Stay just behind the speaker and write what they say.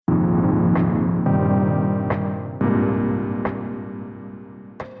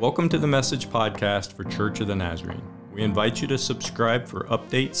Welcome to the Message Podcast for Church of the Nazarene. We invite you to subscribe for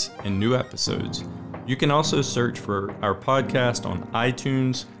updates and new episodes. You can also search for our podcast on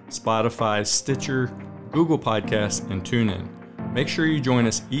iTunes, Spotify, Stitcher, Google Podcasts, and TuneIn. Make sure you join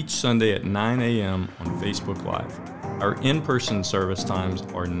us each Sunday at 9 a.m. on Facebook Live. Our in-person service times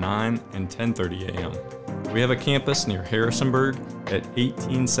are 9 and 10:30 a.m. We have a campus near Harrisonburg at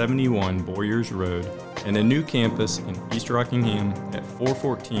 1871 Boyers Road and a new campus in East Rockingham at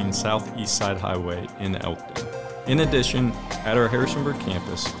 414 Southeast Side Highway in Elkton. In addition, at our Harrisonburg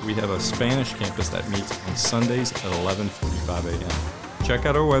campus, we have a Spanish campus that meets on Sundays at 11:45 a.m. Check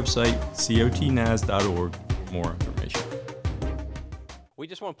out our website, cotnaz.org, for more information. We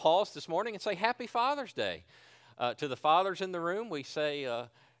just want to pause this morning and say Happy Father's Day. To the fathers in the room, we say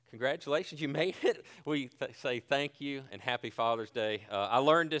congratulations, you made it. We say thank you and Happy Father's Day. I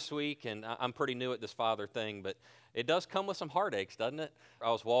learned this week, and I'm pretty new at this father thing, but it does come with some heartaches, doesn't it? I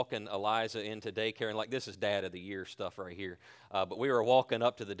was walking Eliza into daycare, and this is Dad of the Year stuff right here. But we were walking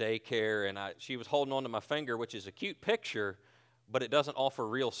up to the daycare, and she was holding on to my finger, which is a cute picture, but it doesn't offer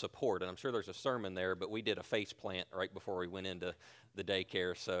real support. And I'm sure there's a sermon there, but we did a face plant right before we went into the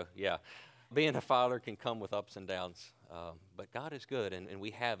daycare. So, yeah, being a father can come with ups and downs. But God is good, and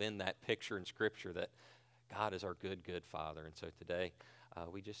we have in that picture in Scripture that God is our good, good Father. And so today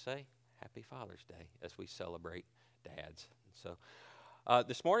we just say Happy Father's Day as we celebrate dads. And so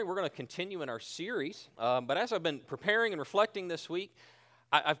this morning we're going to continue in our series. But as I've been preparing and reflecting this week,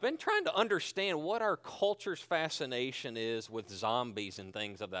 I've been trying to understand what our culture's fascination is with zombies and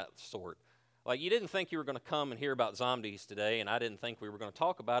things of that sort. Like, you didn't think you were going to come and hear about zombies today, and I didn't think we were going to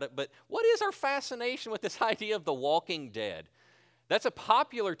talk about it, but what is our fascination with this idea of The Walking Dead? That's a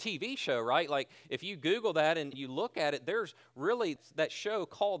popular TV show, right? Like, if you Google that and you look at it, there's really, that show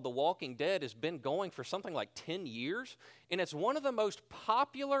called The Walking Dead has been going for something like 10 years, and it's one of the most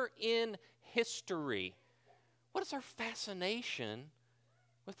popular in history. What is our fascination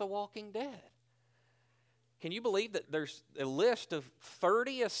with The Walking Dead? Can you believe that there's a list of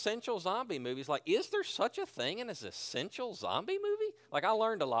 30 essential zombie movies? Like, is there such a thing as an essential zombie movie? Like, I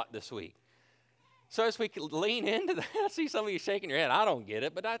learned a lot this week. So as we lean into that, I see some of you shaking your head. I don't get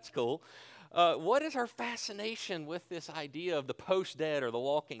it, but that's cool. What is our fascination with this idea of the post-dead or the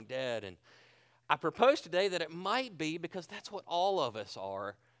walking dead? And I propose today that it might be because that's what all of us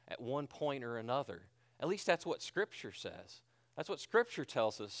are at one point or another. At least that's what Scripture says. That's what Scripture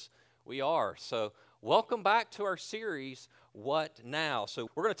tells us we are. So welcome back to our series, What Now? So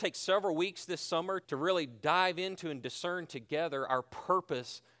we're going to take several weeks this summer to really dive into and discern together our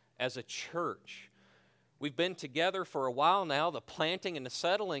purpose as a church. We've been together for a while now. The planting and the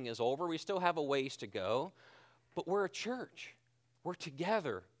settling is over. We still have a ways to go, but we're a church. We're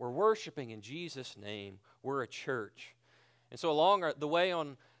together. We're worshiping in Jesus' name. We're a church. And so along the way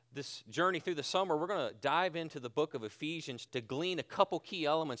on this journey through the summer, we're going to dive into the book of Ephesians to glean a couple key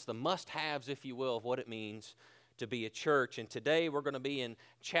elements, the must-haves, if you will, of what it means to be a church. And today we're going to be in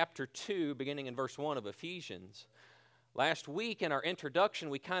chapter 2, beginning in verse 1 of Ephesians. Last week in our introduction,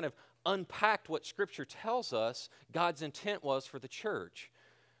 we kind of unpacked what Scripture tells us God's intent was for the church.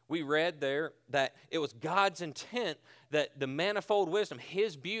 We read there that it was God's intent that the manifold wisdom,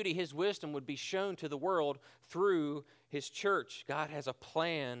 His beauty, His wisdom would be shown to the world through His church. God has a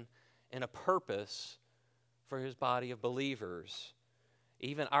plan and a purpose for His body of believers.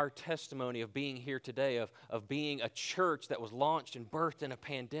 Even our testimony of being here today, of being a church that was launched and birthed in a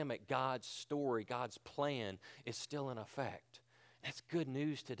pandemic, God's story, God's plan is still in effect. That's good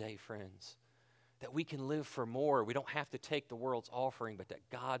news today, friends. That we can live for more. We don't have to take the world's offering, but that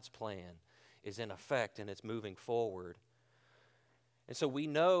God's plan is in effect and it's moving forward. And so we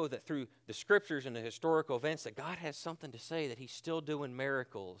know that through the Scriptures and the historical events that God has something to say, that He's still doing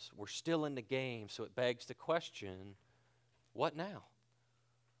miracles. We're still in the game, so it begs the question, what now?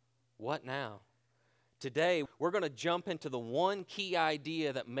 What now? Today, we're going to jump into the one key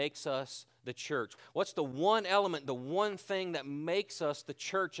idea that makes us the church. What's the one element, the one thing that makes us the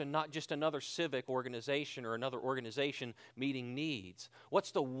church and not just another civic organization or another organization meeting needs?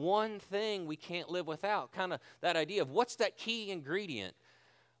 What's the one thing we can't live without? Kind of that idea of what's that key ingredient?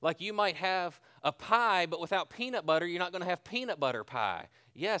 Like you might have a pie, but without peanut butter, you're not going to have peanut butter pie.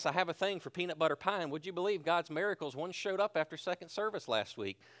 Yes, I have a thing for peanut butter pie, and would you believe God's miracles? One showed up after second service last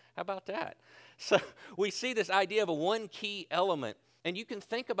week. How about that? So we see this idea of a one key element. And you can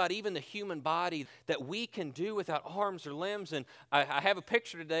think about even the human body that we can do without arms or limbs. And I have a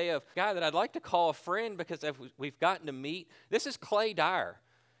picture today of a guy that I'd like to call a friend because we've gotten to meet. This is Clay Dyer.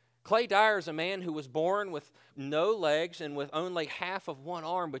 Clay Dyer is a man who was born with no legs and with only half of one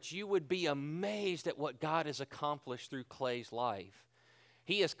arm, but you would be amazed at what God has accomplished through Clay's life.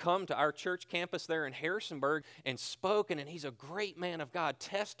 He has come to our church campus there in Harrisonburg and spoken, and he's a great man of God,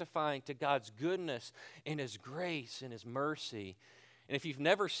 testifying to God's goodness and His grace and His mercy. And if you've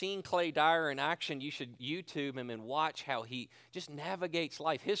never seen Clay Dyer in action, you should YouTube him and watch how he just navigates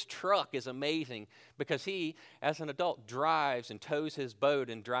life. His truck is amazing because he, as an adult, drives and tows his boat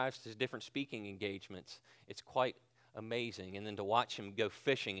and drives to different speaking engagements. It's quite amazing. And then to watch him go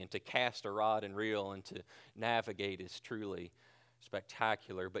fishing and to cast a rod and reel and to navigate is truly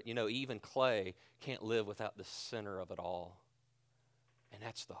spectacular. But you know, even Clay can't live without the center of it all, and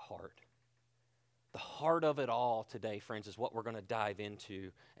that's the heart. The heart of it all today, friends, is what we're going to dive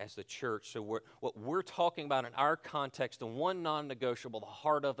into as the church. So what we're talking about in our context, the one non-negotiable, the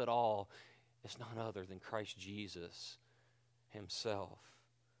heart of it all, is none other than Christ Jesus Himself.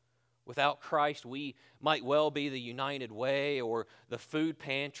 Without Christ, we might well be the United Way or the Food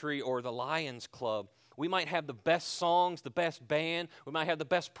Pantry or the Lions Club. We might have the best songs, the best band, we might have the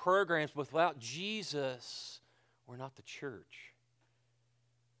best programs, but without Jesus, we're not the church.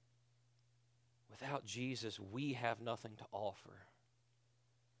 Without Jesus, we have nothing to offer.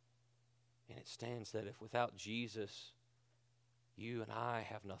 And it stands that if without Jesus, you and I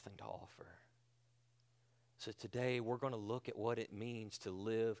have nothing to offer. So today we're going to look at what it means to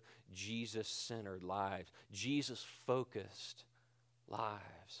live Jesus-centered lives, Jesus-focused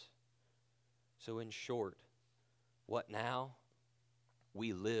lives. So in short, what now?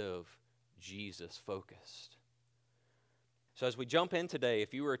 We live Jesus-focused. So as we jump in today,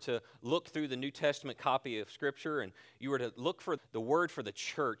 if you were to look through the New Testament copy of Scripture and you were to look for the word for the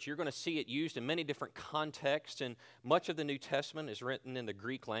church, you're going to see it used in many different contexts. And much of the New Testament is written in the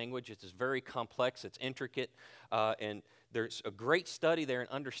Greek language. It's very complex, it's intricate, and there's a great study there in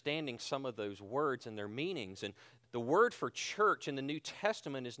understanding some of those words and their meanings. And the word for church in the New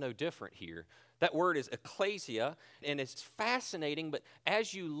Testament is no different here. That word is ecclesia, and it's fascinating, but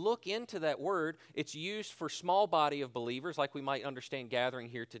as you look into that word, it's used for small body of believers, like we might understand gathering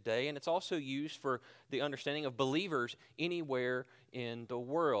here today, and it's also used for the understanding of believers anywhere in the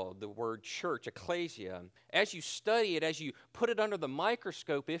world, the word church, ecclesia. As you study it, as you put it under the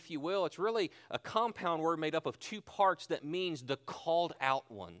microscope, if you will, it's really a compound word made up of two parts that means the called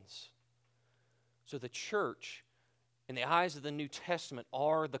out ones. So the church, in the eyes of the New Testament,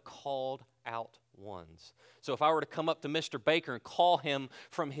 are the called out ones. So if I were to come up to Mr. Baker and call him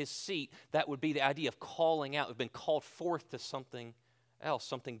from his seat, that would be the idea of calling out. We've been called forth to something else,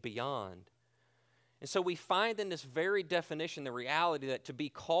 something beyond. And so we find in this very definition the reality that to be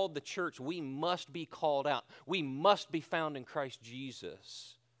called the church, we must be called out. We must be found in Christ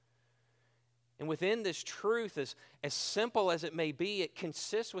Jesus. And within this truth, as simple as it may be, it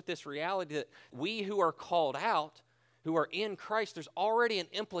consists with this reality that we who are called out, who are in Christ, there's already an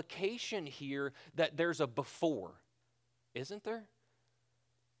implication here that there's a before, isn't there?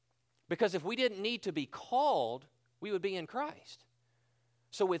 Because if we didn't need to be called, we would be in Christ.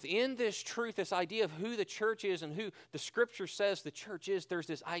 So within this truth, this idea of who the church is and who the Scripture says the church is, there's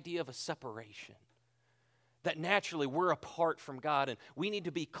this idea of a separation. That naturally we're apart from God and we need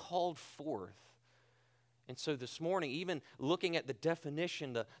to be called forth. And so this morning, even looking at the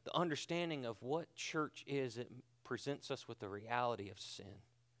definition, the understanding of what church is, it presents us with the reality of sin.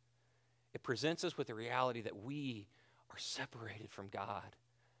 It presents us with the reality that we are separated from God,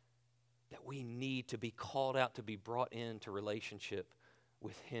 that we need to be called out, to be brought into relationship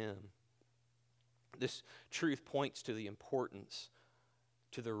with Him. This truth points to the importance,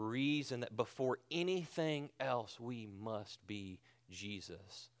 to the reason that before anything else, we must be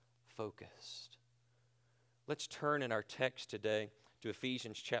Jesus-focused. Let's turn in our text today to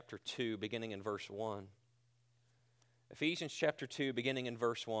Ephesians chapter 2, beginning in verse 1. Ephesians chapter 2, beginning in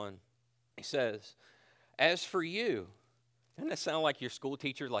verse 1, he says, "As for you," doesn't that sound like your school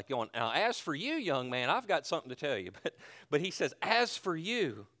teacher, like going, "Now, as for you, young man, I've got something to tell you." But he says, "As for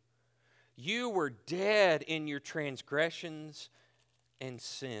you, you were dead in your transgressions and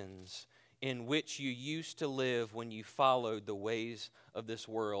sins, in which you used to live when you followed the ways of this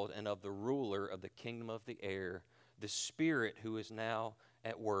world and of the ruler of the kingdom of the air, the Spirit who is now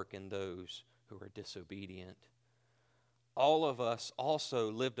at work in those who are disobedient. All of us also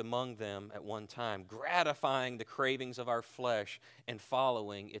lived among them at one time, gratifying the cravings of our flesh and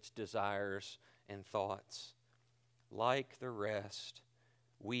following its desires and thoughts. Like the rest,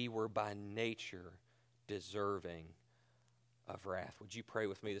 we were by nature deserving of wrath." Would you pray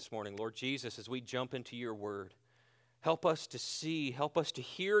with me this morning? Lord Jesus, as we jump into your word, help us to see, help us to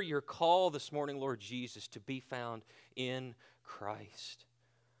hear your call this morning, Lord Jesus, to be found in Christ.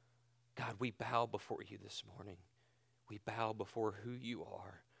 God, we bow before you this morning. We bow before who you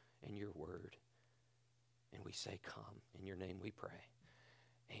are and your word. And we say, "Come." In your name we pray.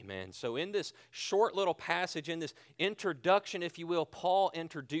 Amen. So in this short little passage, in this introduction, if you will, Paul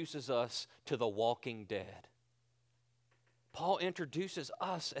introduces us to the walking dead. Paul introduces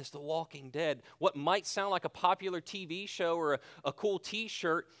us as the walking dead. What might sound like a popular TV show or a cool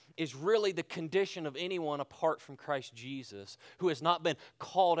t-shirt is really the condition of anyone apart from Christ Jesus, who has not been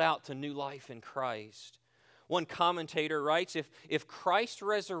called out to new life in Christ. One commentator writes, if Christ's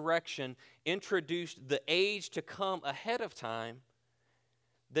resurrection introduced the age to come ahead of time,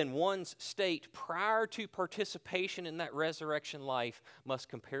 then one's state prior to participation in that resurrection life must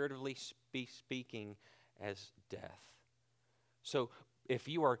comparatively be speaking as death. So if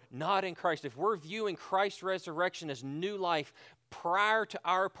you are not in Christ, if we're viewing Christ's resurrection as new life prior to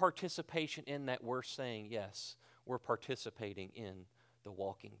our participation in that, we're saying, yes, we're participating in the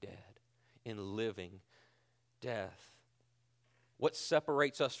walking dead, in living death. What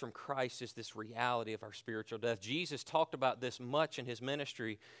separates us from Christ is this reality of our spiritual death. Jesus talked about this much in his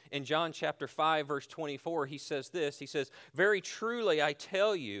ministry. In John chapter 5, verse 24, he says this. He says, "Very truly I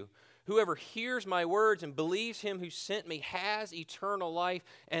tell you, whoever hears my words and believes him who sent me has eternal life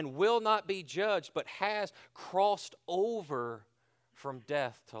and will not be judged, but has crossed over from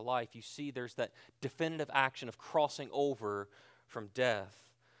death to life." You see, there's that definitive action of crossing over from death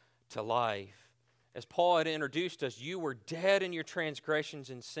to life. As Paul had introduced us, you were dead in your transgressions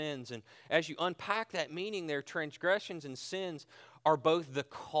and sins. And as you unpack that meaning there, transgressions and sins are both the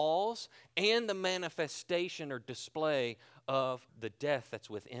cause and the manifestation or display of the death that's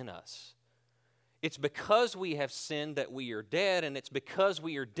within us. It's because we have sinned that we are dead, and it's because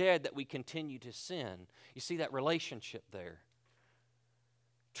we are dead that we continue to sin. You see that relationship there.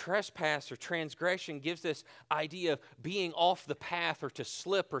 Trespass or transgression gives this idea of being off the path or to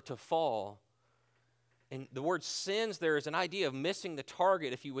slip or to fall. And the word sins there is an idea of missing the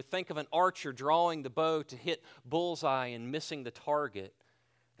target. If you would think of an archer drawing the bow to hit bullseye and missing the target,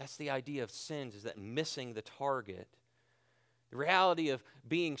 that's the idea of sins, is that missing the target. The reality of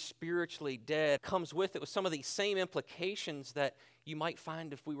being spiritually dead comes with it with some of these same implications that you might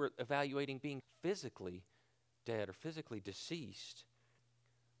find if we were evaluating being physically dead or physically deceased.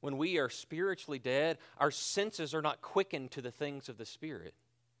 When we are spiritually dead, our senses are not quickened to the things of the Spirit.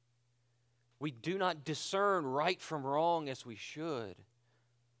 We do not discern right from wrong as we should.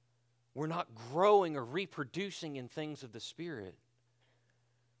 We're not growing or reproducing in things of the Spirit.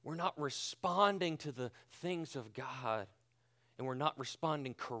 We're not responding to the things of God, and we're not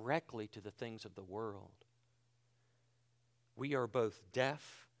responding correctly to the things of the world. We are both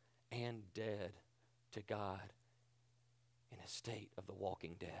deaf and dead to God in a state of the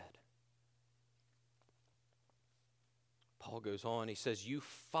walking dead. Paul goes on, he says, you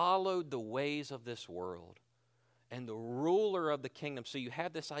followed the ways of this world and the ruler of the kingdom. So you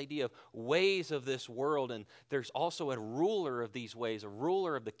have this idea of ways of this world, and there's also a ruler of these ways, a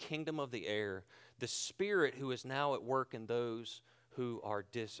ruler of the kingdom of the air, the spirit who is now at work in those who are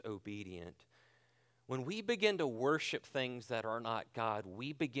disobedient. When we begin to worship things that are not God,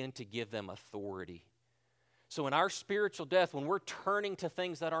 we begin to give them authority. So in our spiritual death, when we're turning to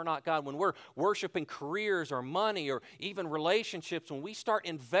things that are not God, when we're worshiping careers or money or even relationships, when we start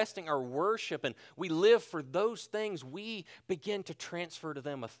investing our worship and we live for those things, we begin to transfer to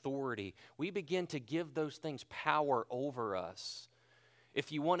them authority. We begin to give those things power over us.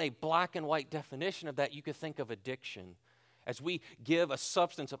 If you want a black and white definition of that, you could think of addiction. As we give a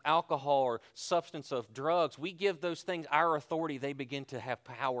substance of alcohol or substance of drugs, we give those things our authority. They begin to have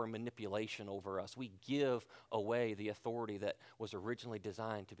power and manipulation over us. We give away the authority that was originally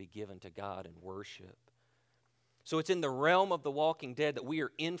designed to be given to God in worship. So it's in the realm of the walking dead that we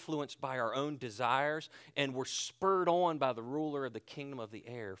are influenced by our own desires and we're spurred on by the ruler of the kingdom of the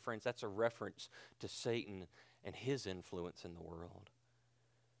air. Friends, that's a reference to Satan and his influence in the world.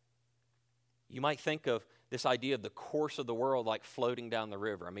 You might think of this idea of the course of the world like floating down the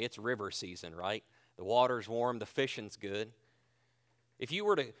river. I mean, it's river season, right? The water's warm, the fishing's good. If you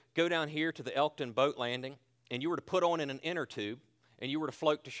were to go down here to the Elkton boat landing and you were to put on in an inner tube and you were to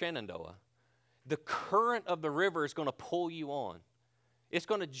float to Shenandoah, the current of the river is going to pull you on. It's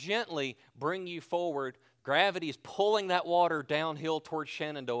going to gently bring you forward. Gravity is pulling that water downhill towards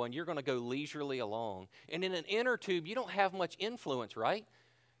Shenandoah, and you're going to go leisurely along. And in an inner tube, you don't have much influence, right?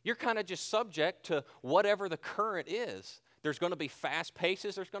 You're kind of just subject to whatever the current is. There's going to be fast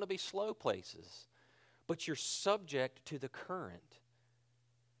paces, there's going to be slow places. But you're subject to the current.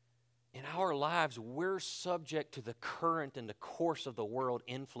 In our lives, we're subject to the current and the course of the world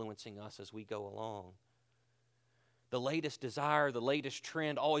influencing us as we go along. The latest desire, the latest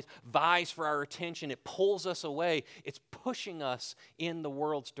trend always vies for our attention. It pulls us away. It's pushing us in the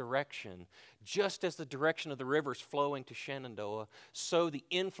world's direction. Just as the direction of the river is flowing to Shenandoah, so the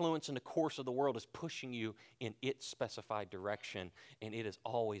influence and the course of the world is pushing you in its specified direction, and it is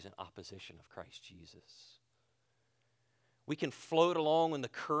always in opposition of Christ Jesus. We can float along in the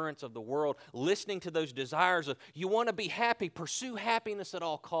currents of the world, listening to those desires of, you want to be happy, pursue happiness at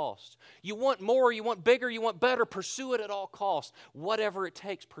all costs. You want more, you want bigger, you want better, pursue it at all costs. Whatever it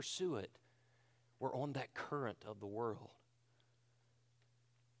takes, pursue it. We're on that current of the world.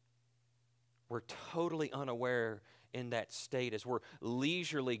 We're totally unaware in that state as we're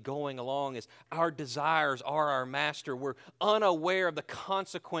leisurely going along, as our desires are our master. We're unaware of the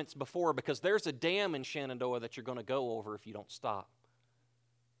consequence before, because there's a dam in Shenandoah that you're going to go over if you don't stop.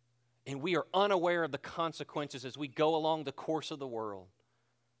 And we are unaware of the consequences as we go along the course of the world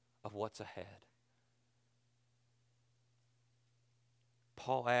of what's ahead.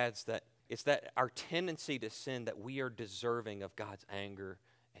 Paul adds that it's that our tendency to sin that we are deserving of God's anger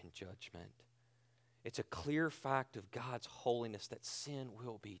and judgment. It's a clear fact of God's holiness that sin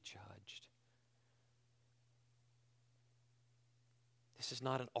will be judged. This is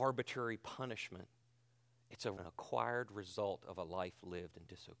not an arbitrary punishment. It's an acquired result of a life lived in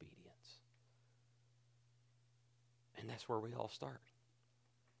disobedience. And that's where we all start.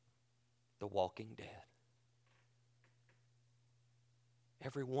 The walking dead.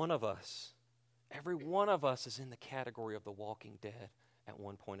 Every one of us is in the category of the walking dead at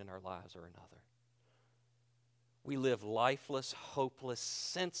one point in our lives or another. We live lifeless, hopeless,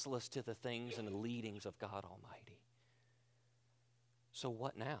 senseless to the things and the leadings of God Almighty. So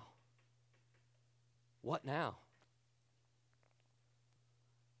what now? What now?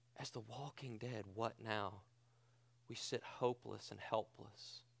 As the walking dead, what now? We sit hopeless and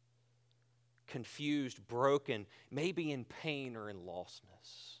helpless, confused, broken, maybe in pain or in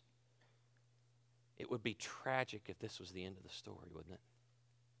lostness. It would be tragic if this was the end of the story, wouldn't it?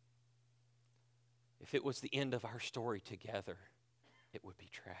 If it was the end of our story together, it would be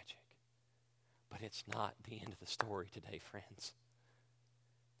tragic. But it's not the end of the story today, friends.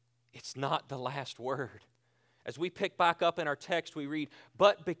 It's not the last word. As we pick back up in our text, we read,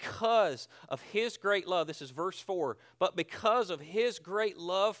 but because of His great love, this is verse 4, but because of His great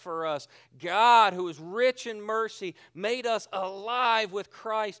love for us, God, who is rich in mercy, made us alive with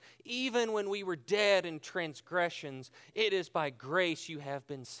Christ, even when we were dead in transgressions. It is by grace you have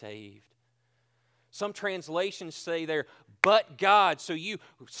been saved. Some translations say there, but God. So you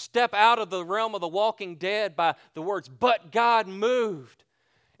step out of the realm of the walking dead by the words, but God moved.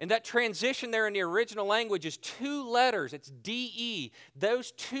 And that transition there in the original language is two letters. It's D-E.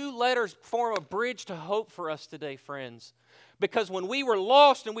 Those two letters form a bridge to hope for us today, friends. Because when we were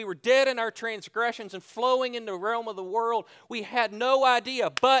lost and we were dead in our transgressions and flowing in the realm of the world, we had no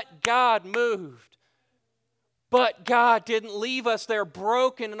idea, but God moved. But God didn't leave us there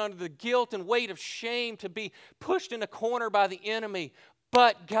broken and under the guilt and weight of shame to be pushed in a corner by the enemy.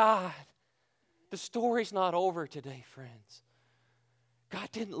 But God. The story's not over today, friends. God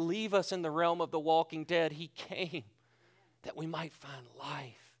didn't leave us in the realm of the walking dead. He came that we might find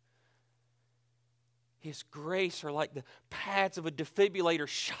life. His grace are like the pads of a defibrillator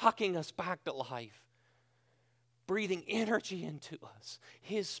shocking us back to life, breathing energy into us,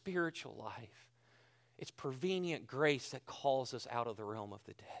 His spiritual life. It's prevenient grace that calls us out of the realm of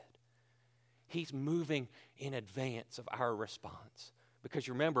the dead. He's moving in advance of our response. Because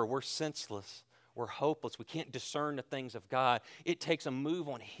remember, we're senseless. We're hopeless. We can't discern the things of God. It takes a move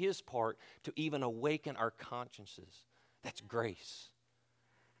on His part to even awaken our consciences. That's grace.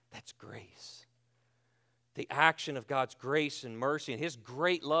 That's grace. The action of God's grace and mercy and His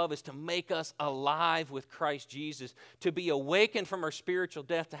great love is to make us alive with Christ Jesus, to be awakened from our spiritual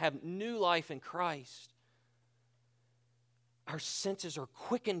death, to have new life in Christ. Our senses are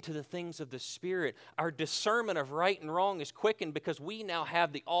quickened to the things of the Spirit. Our discernment of right and wrong is quickened because we now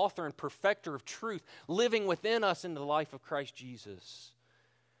have the author and perfecter of truth living within us in the life of Christ Jesus.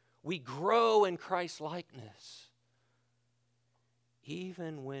 We grow in Christ's likeness.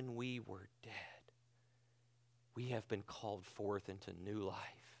 Even when we were dead, we have been called forth into new life.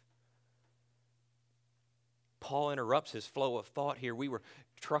 Paul interrupts his flow of thought here. We were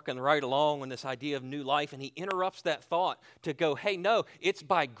trucking right along on this idea of new life, and he interrupts that thought to go, hey, no, it's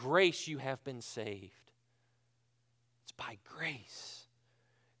by grace you have been saved. It's by grace.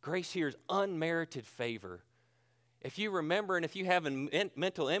 Grace here is unmerited favor. If you remember, and if you have a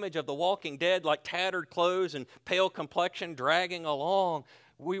mental image of the walking dead, like tattered clothes and pale complexion dragging along,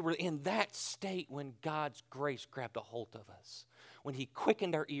 we were in that state when God's grace grabbed a hold of us, when He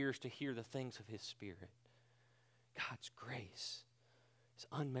quickened our ears to hear the things of His Spirit. God's grace, His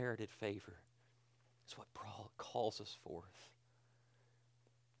unmerited favor is what calls us forth.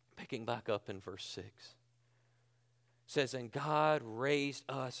 Picking back up in verse 6. Says, and God raised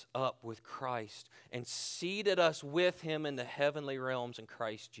us up with Christ and seated us with Him in the heavenly realms in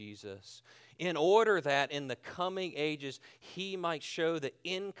Christ Jesus, in order that in the coming ages He might show the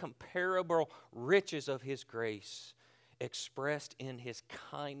incomparable riches of His grace expressed in His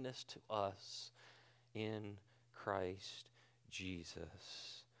kindness to us in Christ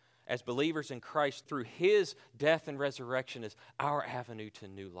Jesus. As believers in Christ, through His death and resurrection is our avenue to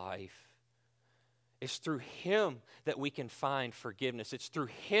new life. It's through Him that we can find forgiveness. It's through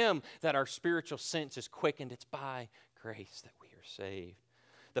Him that our spiritual sense is quickened. It's by grace that we are saved.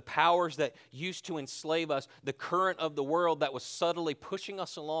 The powers that used to enslave us, the current of the world that was subtly pushing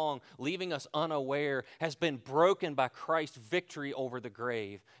us along, leaving us unaware, has been broken by Christ's victory over the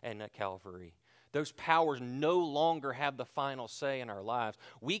grave and at Calvary. Those powers no longer have the final say in our lives.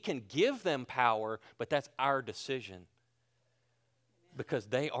 We can give them power, but that's our decision because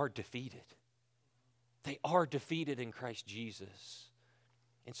they are defeated. They are defeated in Christ Jesus.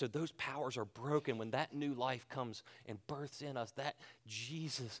 And so those powers are broken when that new life comes and births in us. That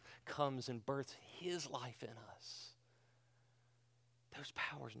Jesus comes and births His life in us. Those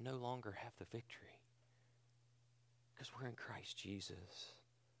powers no longer have the victory because we're in Christ Jesus.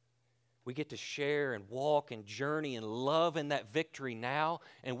 We get to share and walk and journey and love in that victory now,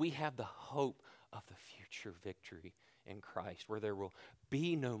 and we have the hope of the future victory in Christ, where there will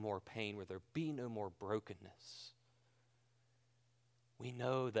be no more pain, where there be no more brokenness. We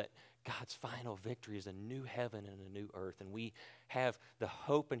know that God's final victory is a new heaven and a new earth, and we have the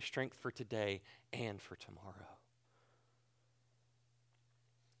hope and strength for today and for tomorrow.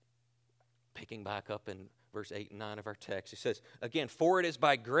 Picking back up in verse 8 and 9 of our text, he says, again, for it is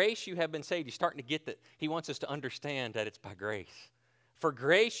by grace you have been saved. He's starting to get that. He wants us to understand that it's by grace. For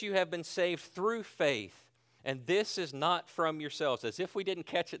grace you have been saved through faith. And this is not from yourselves, as if we didn't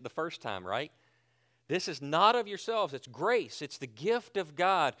catch it the first time, right? This is not of yourselves. It's grace. It's the gift of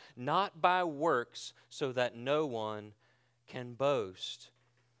God, not by works, so that no one can boast.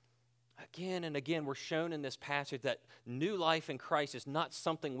 Again and again, we're shown in this passage that new life in Christ is not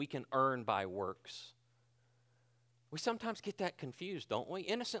something we can earn by works. We sometimes get that confused, don't we?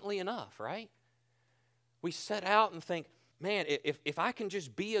 Innocently enough, right? We set out and think, man, if I can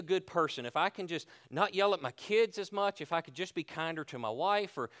just be a good person, if I can just not yell at my kids as much, if I could just be kinder to my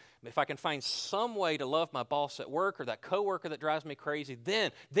wife, or if I can find some way to love my boss at work or that coworker that drives me crazy,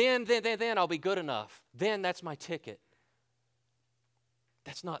 then I'll be good enough. Then that's my ticket.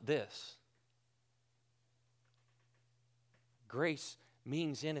 That's not this. Grace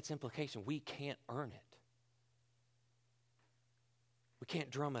means in its implication we can't earn it. We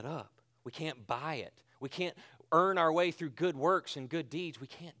can't drum it up. We can't buy it. We can't earn our way through good works and good deeds. We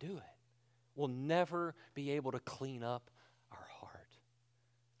can't do it. We'll never be able to clean up our heart.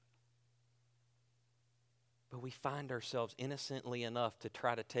 But we find ourselves innocently enough to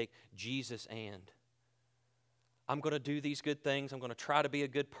try to take Jesus and I'm going to do these good things. I'm going to try to be a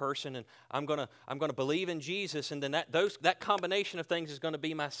good person, and I'm going to believe in Jesus, and then that combination of things is going to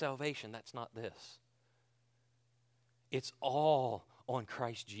be my salvation. That's not this. It's all on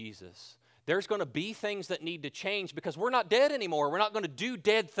Christ Jesus. There's going to be things that need to change because we're not dead anymore. We're not going to do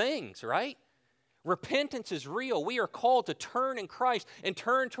dead things, right? Repentance is real. We are called to turn in Christ and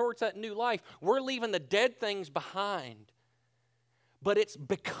turn towards that new life. We're leaving the dead things behind. But it's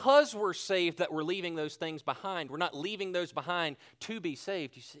because we're saved that we're leaving those things behind. We're not leaving those behind to be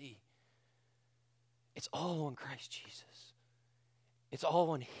saved, you see. It's all on Christ Jesus. It's all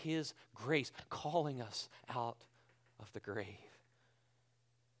on His grace calling us out of the grave.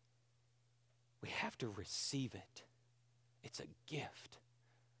 We have to receive it. It's a gift.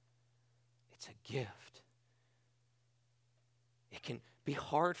 It's a gift. It can be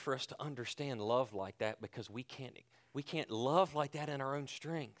hard for us to understand love like that because we can't love like that in our own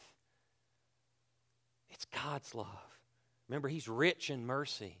strength. It's God's love. Remember, He's rich in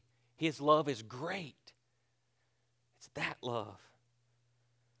mercy. His love is great. It's that love.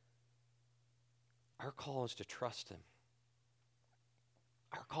 Our call is to trust Him.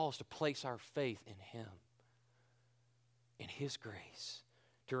 Our call is to place our faith in Him, in His grace,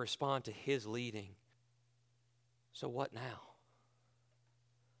 to respond to His leading. So what now?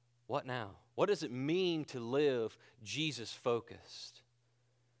 What now? What does it mean to live Jesus-focused?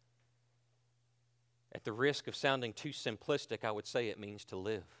 At the risk of sounding too simplistic, I would say it means to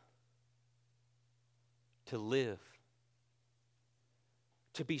live. To live.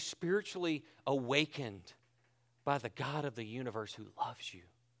 To be spiritually awakened by the God of the universe who loves you.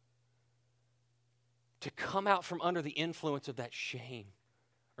 to come out from under the influence of that shame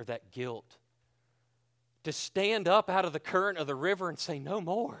or that guilt, to stand up out of the current of the river and say, no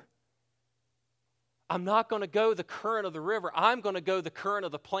more. I'm not going to go the current of the river. I'm going to go the current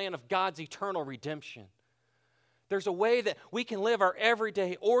of the plan of God's eternal redemption. There's a way that we can live our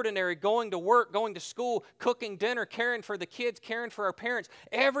everyday, ordinary, going to work, going to school, cooking dinner, caring for the kids, caring for our parents.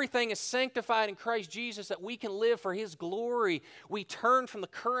 Everything is sanctified in Christ Jesus that we can live for His glory. We turn from the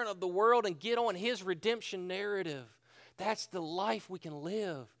current of the world and get on His redemption narrative. That's the life we can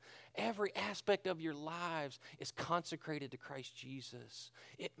live. Every aspect of your lives is consecrated to Christ Jesus.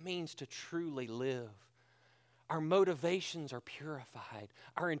 It means to truly live. Our motivations are purified.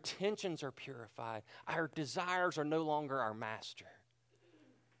 Our intentions are purified. Our desires are no longer our master.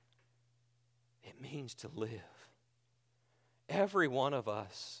 It means to live. Every one of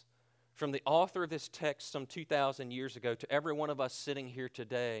us, from the author of this text some 2,000 years ago to every one of us sitting here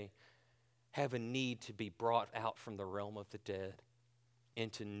today, have a need to be brought out from the realm of the dead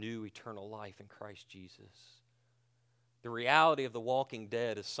into new eternal life in Christ Jesus. The reality of the walking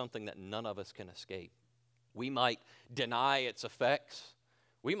dead is something that none of us can escape. We might deny its effects.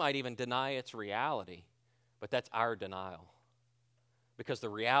 We might even deny its reality, but that's our denial. Because the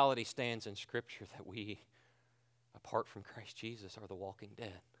reality stands in Scripture that we, apart from Christ Jesus, are the walking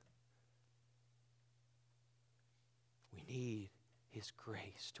dead. We need His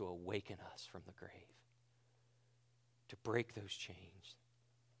grace to awaken us from the grave, to break those chains.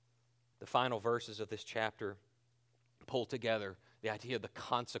 The final verses of this chapter pull together the idea of the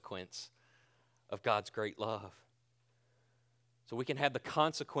consequence of God's great love. So we can have the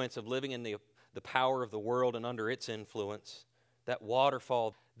consequence of living in the power of the world and under its influence, that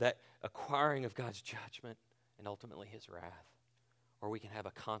waterfall, that acquiring of God's judgment and ultimately His wrath. Or we can have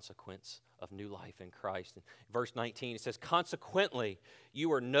a consequence of new life in Christ. In verse 19, it says, consequently,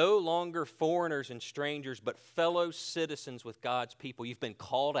 you are no longer foreigners and strangers, but fellow citizens with God's people. You've been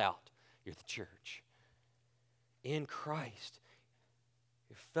called out. You're the church. In Christ,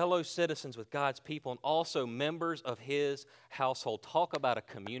 you're fellow citizens with God's people and also members of His household. Talk about a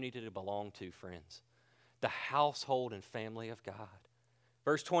community to belong to, friends. The household and family of God.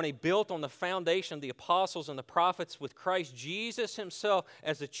 Verse 20, built on the foundation of the apostles and the prophets with Christ Jesus Himself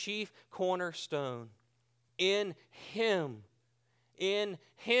as the chief cornerstone. In Him,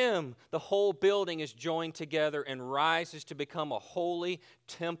 the whole building is joined together and rises to become a holy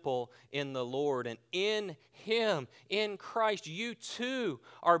temple in the Lord. And in Him, in Christ, you too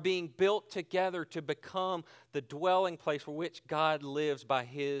are being built together to become the dwelling place for which God lives by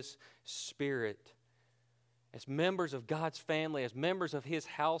His Spirit. As members of God's family, as members of His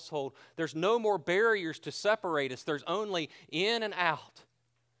household, there's no more barriers to separate us. There's only in and out.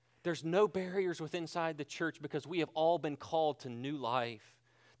 There's no barriers within inside the church because we have all been called to new life.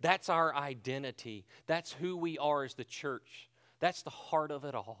 That's our identity. That's who we are as the church. That's the heart of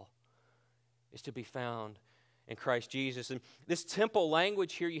it all, is to be found in Christ Jesus. And this temple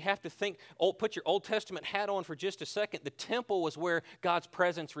language here, you have to think, put your Old Testament hat on for just a second. The temple was where God's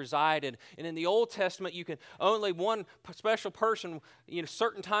presence resided. And in the Old Testament, you could only one special person,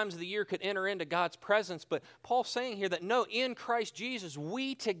 certain times of the year could enter into God's presence. But Paul's saying here that no, in Christ Jesus,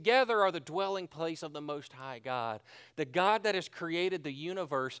 we together are the dwelling place of the Most High God. The God that has created the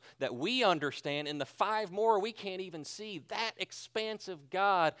universe that we understand and the five more we can't even see. That expansive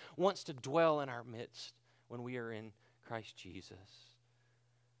God wants to dwell in our midst when we are in Christ Jesus.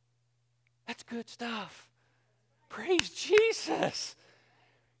 That's good stuff. Praise Jesus.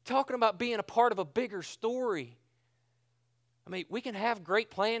 Talking about being a part of a bigger story. I mean, we can have great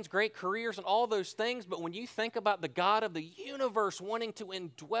plans, great careers, and all those things, but when you think about the God of the universe wanting to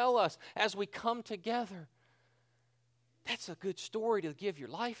indwell us as we come together, that's a good story to give your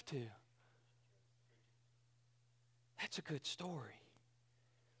life to. That's a good story.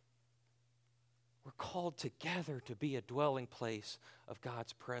 We're called together to be a dwelling place of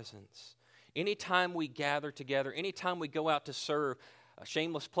God's presence. Anytime we gather together, anytime we go out to serve, a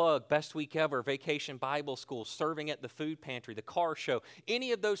shameless plug, Best Week Ever, Vacation Bible School, serving at the food pantry, the car show,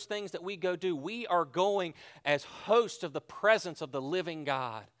 any of those things that we go do, we are going as hosts of the presence of the living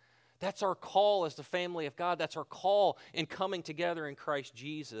God. That's our call as the family of God. That's our call in coming together in Christ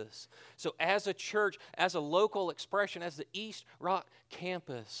Jesus. So as a church, as a local expression, as the East Rock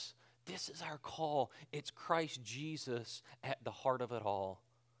campus, this is our call. It's Christ Jesus at the heart of it all.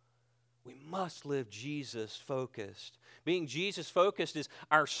 We must live Jesus-focused. Being Jesus-focused is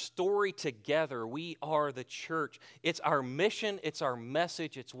our story together. We are the church. It's our mission. It's our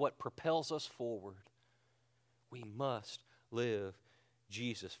message. It's what propels us forward. We must live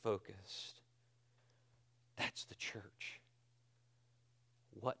Jesus-focused. That's the church.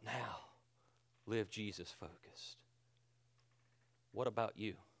 What now? live Jesus focused. What about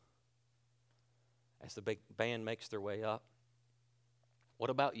you? As the big band makes their way up, what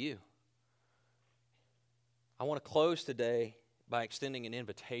about you? I want to close today by extending an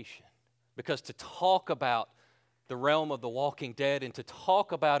invitation, because to talk about the realm of the walking dead and to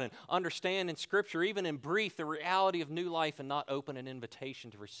talk about and understand in Scripture, even in brief, the reality of new life and not open an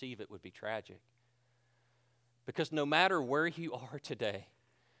invitation to receive it would be tragic. Because no matter where you are today,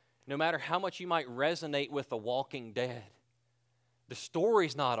 no matter how much you might resonate with the walking dead, the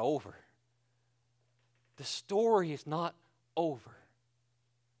story's not over. The story is not over.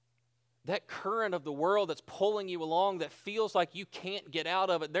 That current of the world that's pulling you along that feels like you can't get out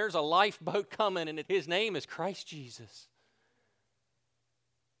of it, there's a lifeboat coming, and His name is Christ Jesus.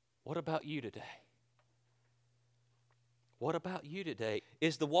 What about you today? What about you today?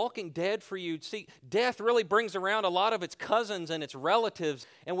 Is the walking dead for you? See, death really brings around a lot of its cousins and its relatives,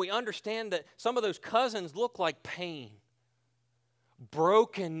 and we understand that some of those cousins look like pain,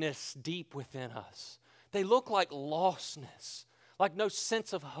 brokenness deep within us. They look like lostness, like no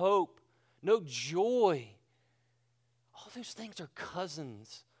sense of hope, no joy. All those things are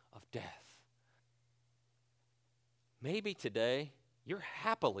cousins of death. Maybe today you're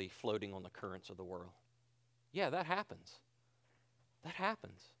happily floating on the currents of the world. Yeah, that happens. That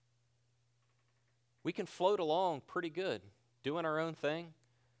happens. We can float along pretty good, doing our own thing.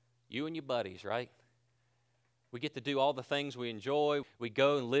 You and your buddies, right? We get to do all the things we enjoy. We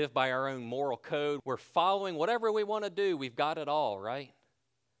go and live by our own moral code. We're following whatever we want to do. We've got it all, right?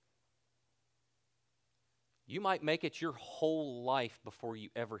 You might make it your whole life before you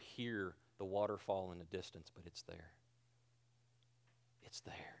ever hear the waterfall in the distance, but it's there. It's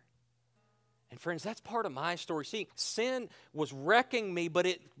there. And friends, that's part of my story. See, sin was wrecking me, but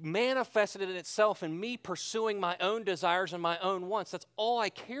it manifested in itself in me pursuing my own desires and my own wants. That's all I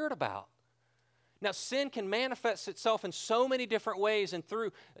cared about. Now, sin can manifest itself in so many different ways and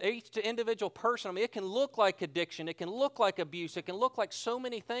through each individual person. I mean, it can look like addiction. It can look like abuse. It can look like so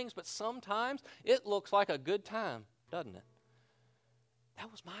many things, but sometimes it looks like a good time, doesn't it?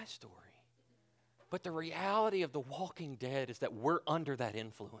 That was my story. But the reality of the walking dead is that we're under that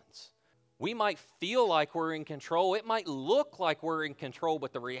influence. We might feel like we're in control. It might look like we're in control,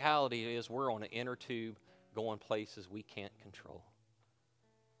 but the reality is we're on an inner tube going places we can't control.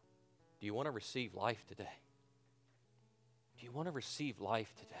 Do you want to receive life today? Do you want to receive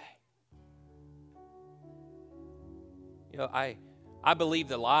life today? You know, I believe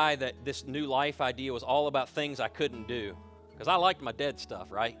the lie that this new life idea was all about things I couldn't do. Because I liked my dead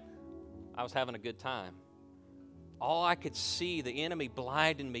stuff, right? I was having a good time. All I could see, the enemy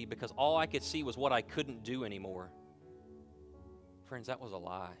blinded me because all I could see was what I couldn't do anymore. Friends, that was a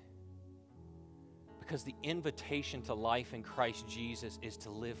lie. Because the invitation to life in Christ Jesus is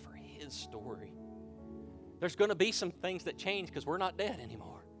to live for His story. There's going to be some things that change because we're not dead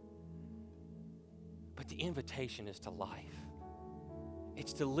anymore. But the invitation is to life.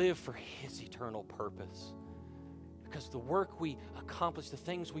 It's to live for His eternal purpose. Because the work we accomplish, the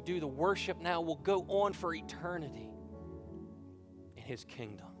things we do, the worship now will go on for eternity in His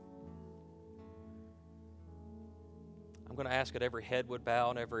kingdom. I'm going to ask that every head would bow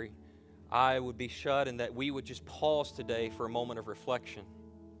and every eye would be shut, and that we would just pause today for a moment of reflection.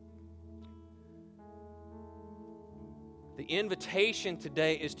 The invitation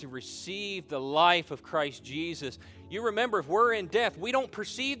today is to receive the life of Christ Jesus. You remember, if we're in death, we don't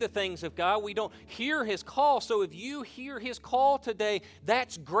perceive the things of God. We don't hear His call. So if you hear His call today,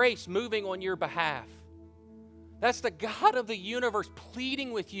 that's grace moving on your behalf. That's the God of the universe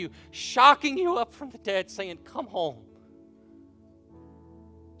pleading with you, shocking you up from the dead, saying, come home.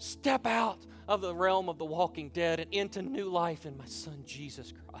 Step out of the realm of the walking dead and into new life in my Son,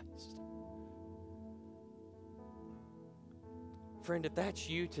 Jesus Christ. Friend, if that's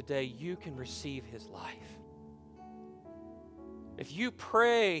you today, you can receive His life. If you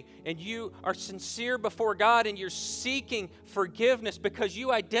pray and you are sincere before God and you're seeking forgiveness because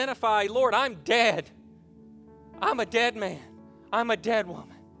you identify, Lord, I'm dead. I'm a dead man. I'm a dead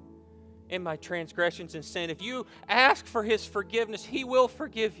woman in my transgressions and sin. If you ask for His forgiveness, He will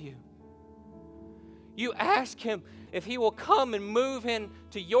forgive you. You ask Him if He will come and move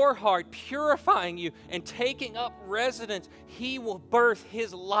into your heart, purifying you and taking up residence. He will birth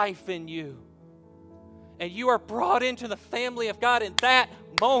His life in you. And you are brought into the family of God in that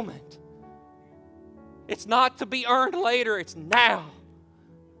moment. It's not to be earned later, it's now.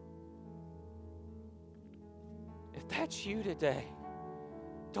 If that's you today,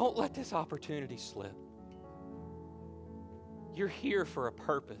 don't let this opportunity slip. You're here for a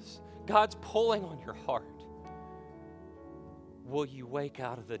purpose. God's pulling on your heart. Will you wake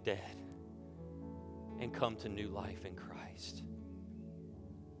out of the dead and come to new life in Christ.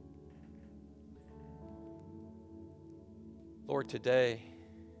 Lord, today,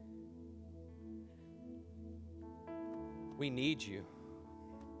 we need you.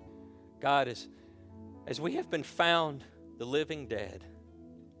 God, as we have been found the living dead,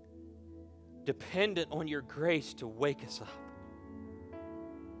 dependent on your grace to wake us up.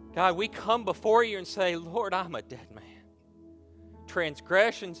 God, we come before you and say, Lord, I'm a dead man.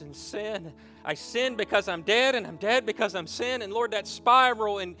 Transgressions and sin. I sin because I'm dead, and I'm dead because I'm sin. And Lord, that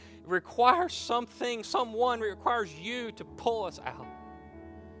spiral and requires someone requires you to pull us out.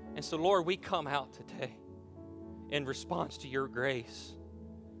 And so, Lord, we come out today in response to your grace.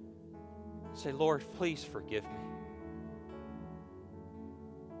 Say, Lord, please forgive me.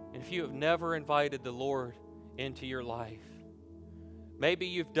 And if you have never invited the Lord into your life, maybe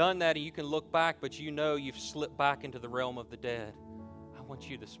you've done that and you can look back, but you know you've slipped back into the realm of the dead. I want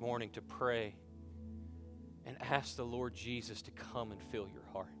you this morning to pray and ask the Lord Jesus to come and fill your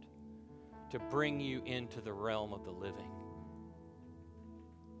heart, to bring you into the realm of the living.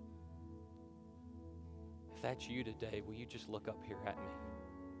 If that's you today, will you just look up here at me?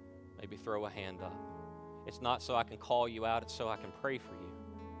 Maybe throw a hand up. It's not so I can call you out, it's so I can pray for you.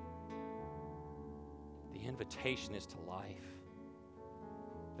 The invitation is to life.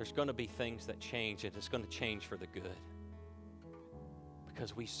 There's going to be things that change, and it's going to change for the good.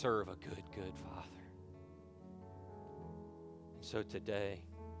 Because we serve a good, good Father. And so today,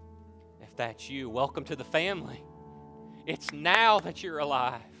 if that's you, welcome to the family. It's now that you're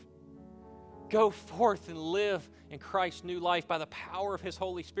alive. Go forth and live in Christ's new life by the power of His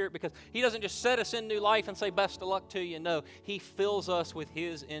Holy Spirit, because He doesn't just set us in new life and say best of luck to you. No, He fills us with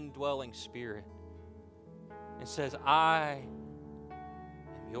His indwelling Spirit and says, I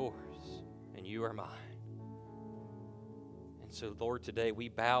am yours and you are mine. And so, Lord, today we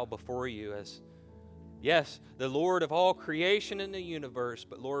bow before you as, yes, the Lord of all creation in the universe,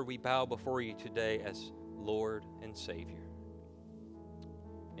 but Lord, we bow before you today as Lord and Savior.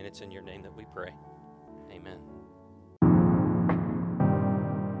 And it's in your name that we pray. Amen.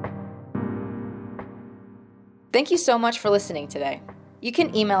 Thank you so much for listening today. You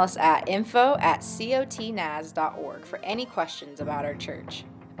can email us at info@cotnaz.org for any questions about our church.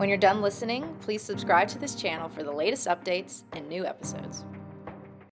 When you're done listening, please subscribe to this channel for the latest updates and new episodes.